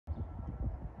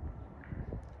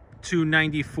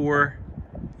294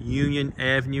 Union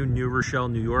Avenue, New Rochelle,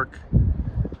 New York.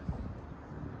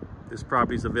 This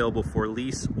property is available for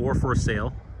lease or for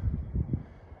sale.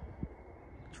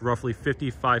 It's roughly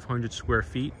 5,500 square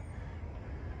feet,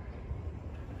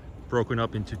 broken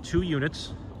up into 2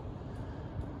 units.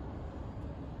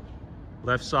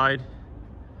 Left side,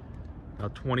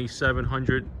 about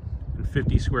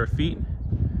 2,750 square feet.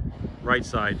 Right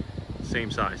side,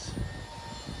 same size.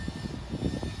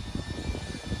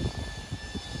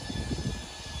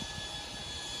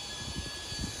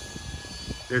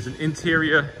 There's an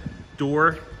interior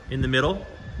door in the middle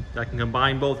that can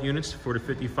combine both units for the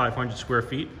 5,500 square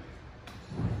feet.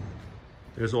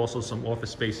 There's also some office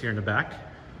space here in the back.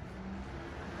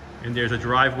 And there's a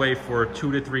driveway for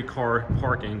 2 to 3 car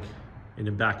parking in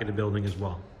the back of the building as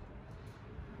well.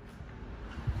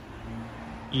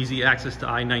 Easy access to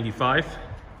I-95.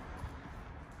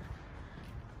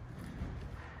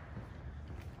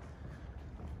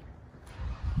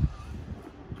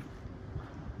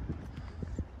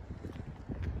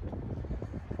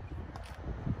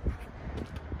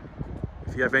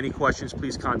 If you have any questions,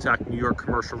 please contact New York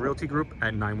Commercial Realty Group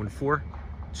at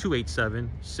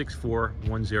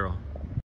 914-287-6410.